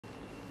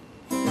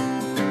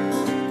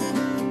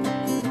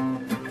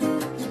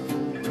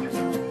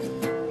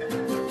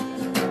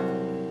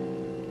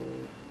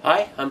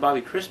Hi, I'm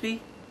Bobby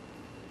Crispy.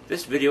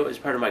 This video is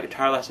part of my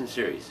guitar lesson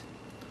series.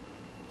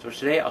 So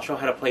today I'll show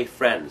how to play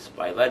Friends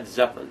by Led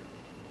Zeppelin.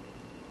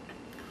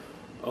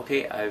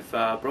 Okay, I've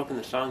broken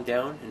the song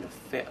down into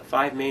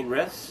 5 main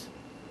riffs,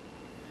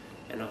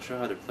 and I'll show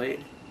how they're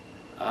played.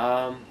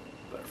 But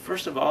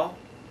first of all,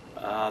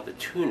 the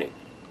tuning.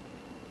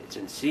 It's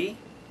in C.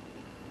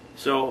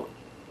 So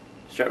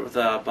start with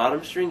the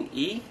bottom string,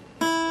 E.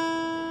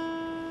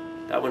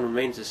 That one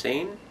remains the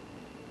same.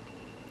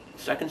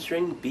 Second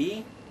string,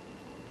 B.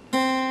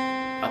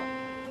 Up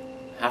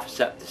half a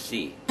step to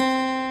C.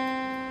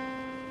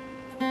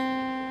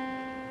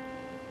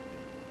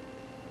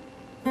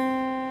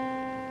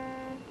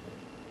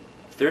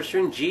 Third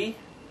string, G.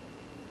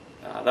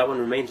 That one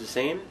remains the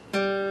same.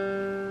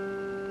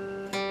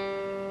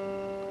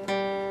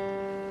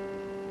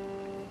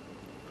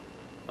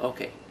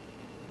 Okay.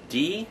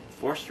 D,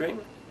 fourth string,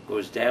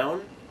 goes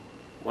down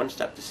 1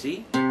 step to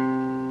C.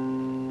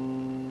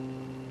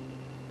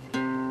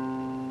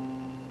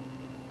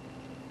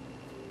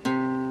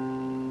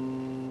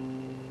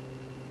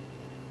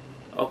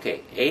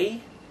 Okay,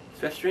 A,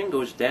 5th string,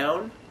 goes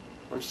down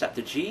 1 step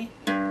to G.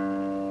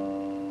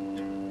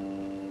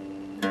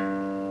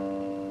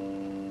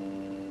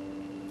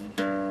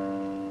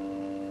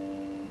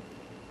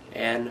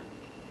 And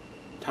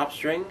top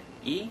string,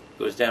 E,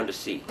 goes down to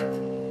C.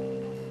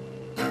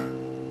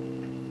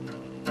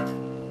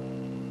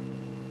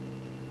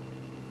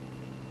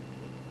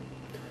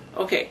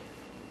 Okay,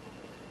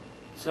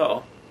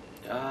 so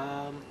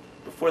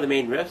before the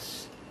main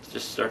riffs, it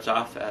just starts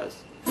off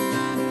as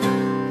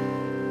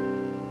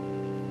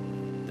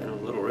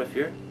little riff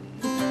here,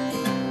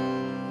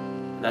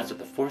 and that's at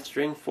the 4th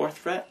string, 4th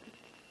fret,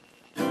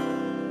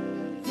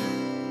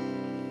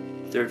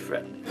 3rd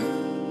fret.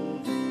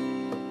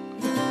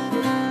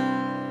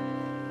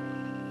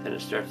 Then it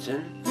starts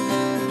in,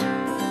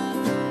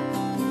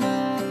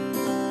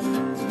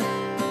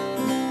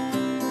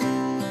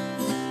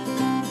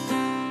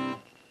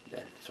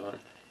 then so on,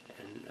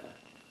 and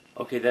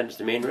okay, then it's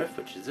the main riff,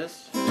 which is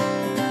this.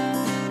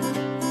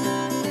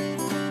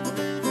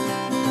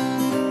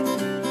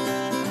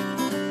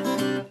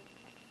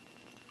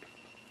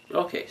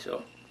 Okay,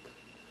 so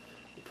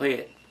we play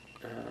it.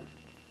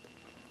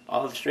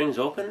 All the strings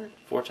open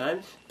 4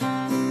 times.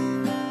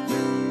 And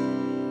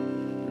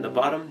the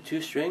bottom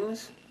 2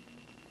 strings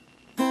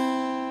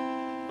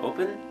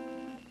open.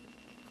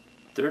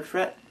 3rd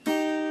fret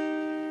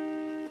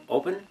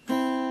open.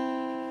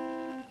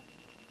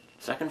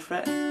 2nd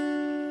fret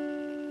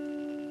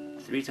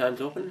 3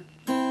 times open.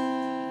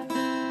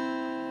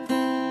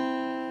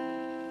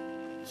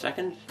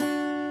 2nd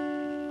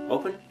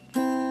open.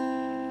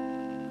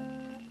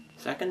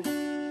 2nd,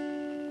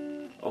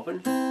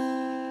 open,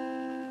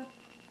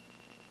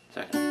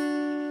 2nd.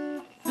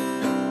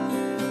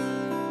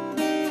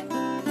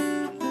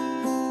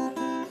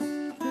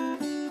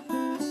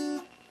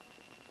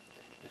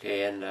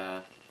 Okay, and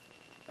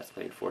that's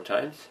played 4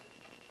 times.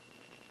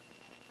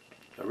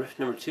 Now riff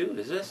number 2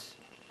 is this.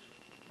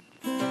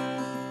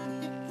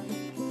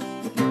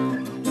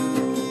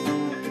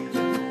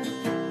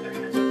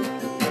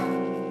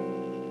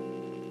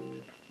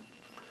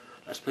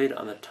 That's played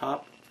on the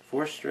top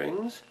 4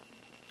 strings,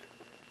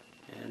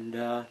 and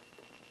the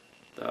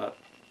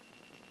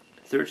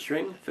 3rd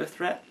string, 5th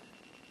fret,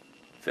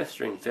 5th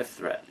string, 5th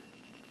fret,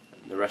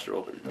 and the rest are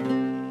open.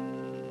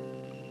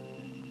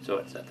 So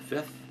it's at the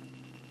 5th,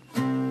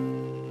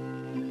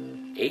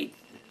 8th,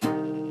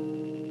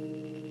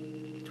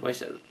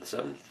 twice at the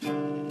 7th,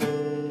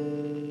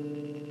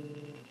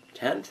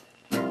 10th,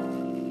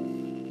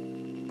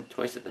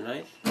 twice at the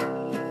 9th,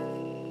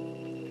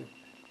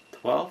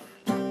 12th,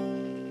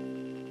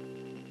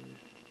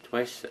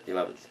 twice at the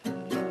 11th.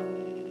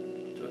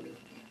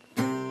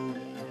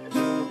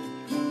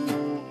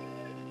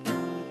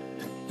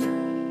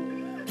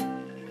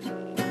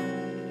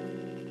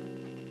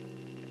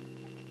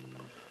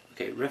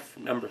 Okay, riff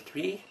number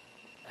 3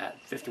 at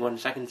 51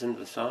 seconds into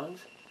the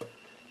songs,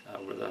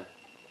 where the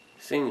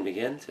singing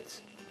begins.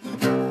 It's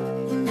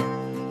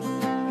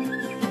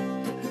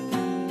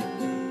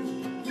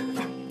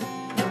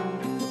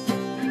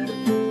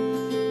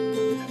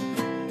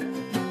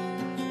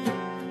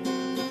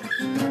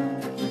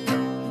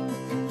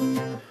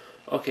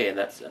okay, and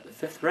that's at the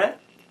 5th fret,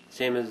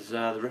 same as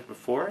the riff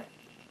before,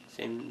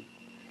 same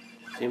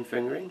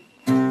fingering.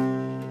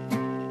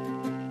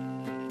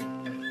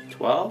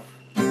 12th,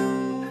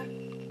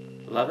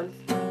 11th,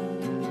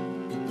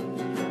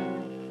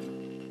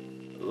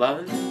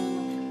 11th,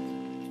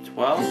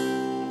 12th,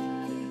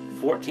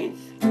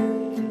 14th,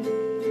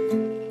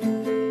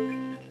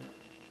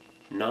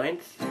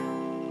 9th,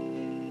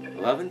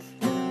 11th,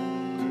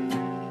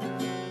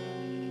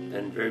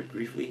 then very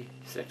briefly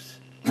 6th.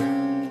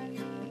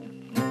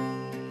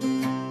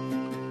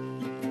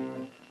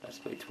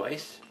 Play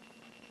twice,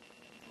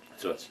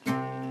 so it's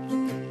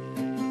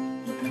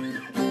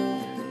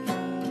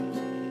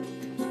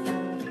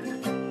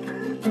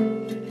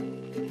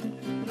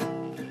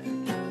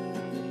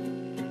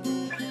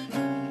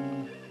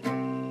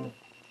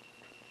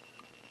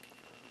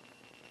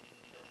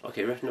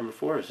Okay, riff number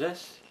 4 is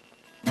this.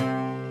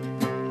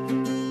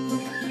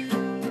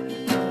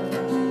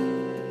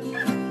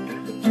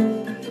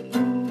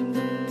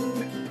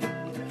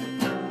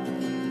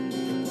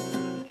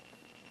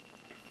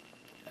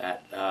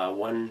 At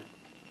 1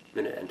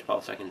 minute and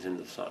 12 seconds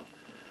into the song.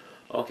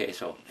 Okay,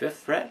 so 5th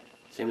fret,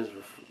 same as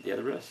the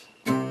other riffs.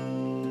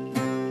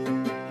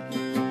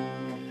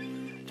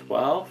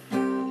 12th,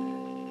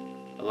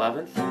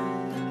 11th,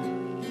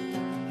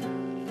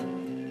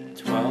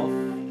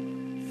 12th,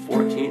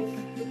 14th,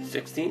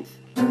 16th,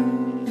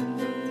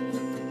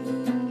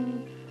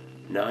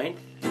 9th,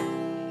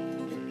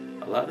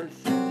 11th.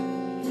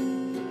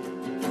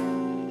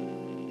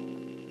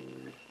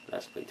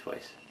 That's played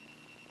twice.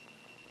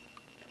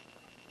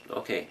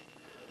 Okay,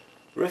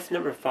 riff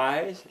number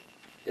 5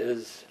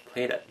 is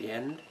played at the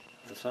end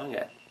of the song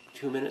at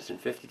 2 minutes and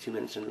 52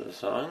 minutes into the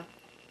song.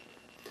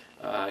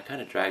 It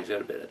kind of drags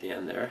out a bit at the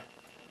end there.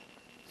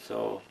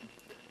 So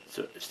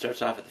it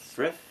starts off at the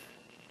 5th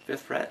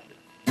fret,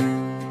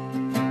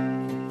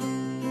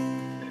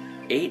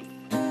 8th,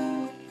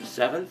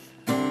 7th,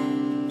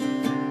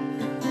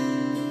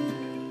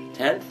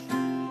 10th,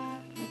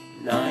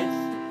 9th,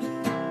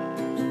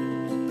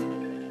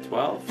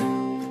 12th,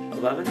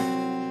 11th,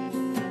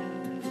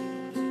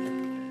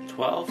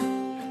 12th,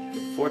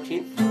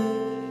 14th,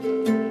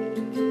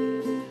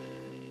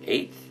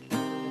 8th,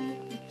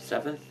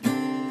 7th,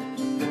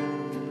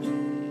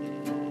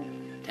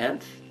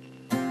 10th,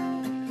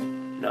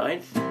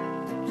 9th,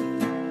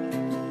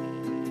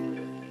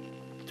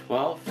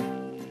 12th,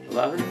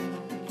 11th,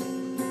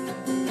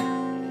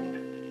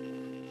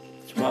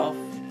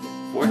 12th,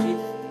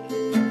 14th,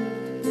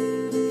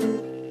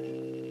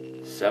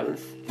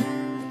 7th,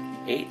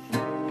 8th,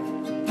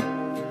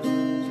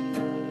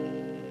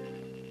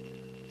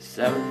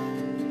 7th,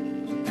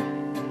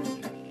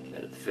 and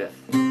at the 5th.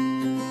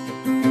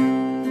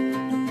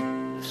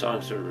 The song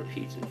sort of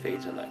repeats and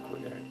fades on that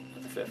chord there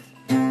at the 5th.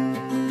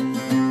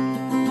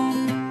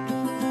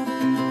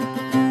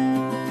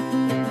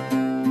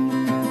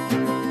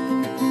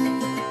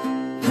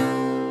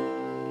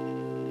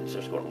 It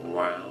starts going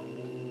wow.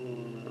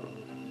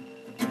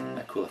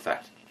 That cool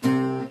effect.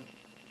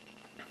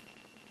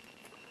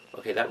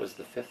 Okay, that was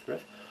the 5th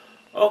riff.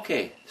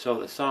 Okay, so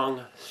the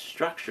song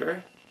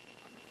structure,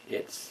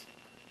 it's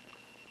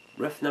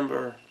riff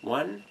number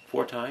 1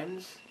 4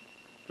 times,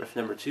 riff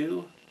number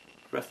 2,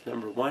 riff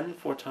number 1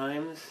 4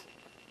 times,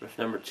 riff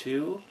number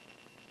 2,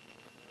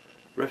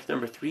 riff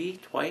number 3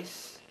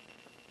 twice,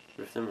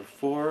 riff number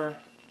 4,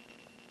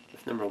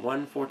 riff number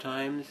 1 4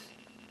 times,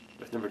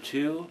 riff number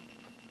 2,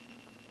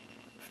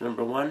 riff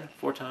number 1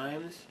 4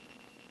 times,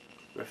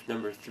 riff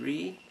number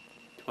 3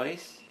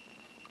 twice,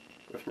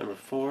 riff number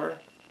 4,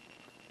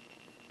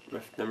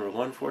 riff number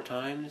 1 4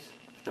 times,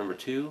 riff number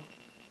 2,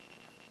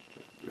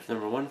 riff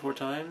number 1 4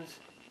 times,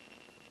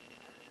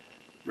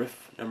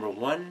 riff number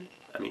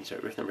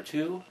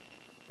 2,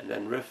 and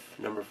then riff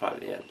number 5 at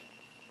the end.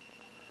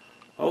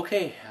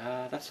 Okay,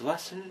 that's the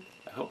lesson.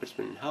 I hope it's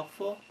been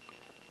helpful,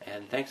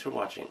 and thanks for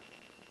watching.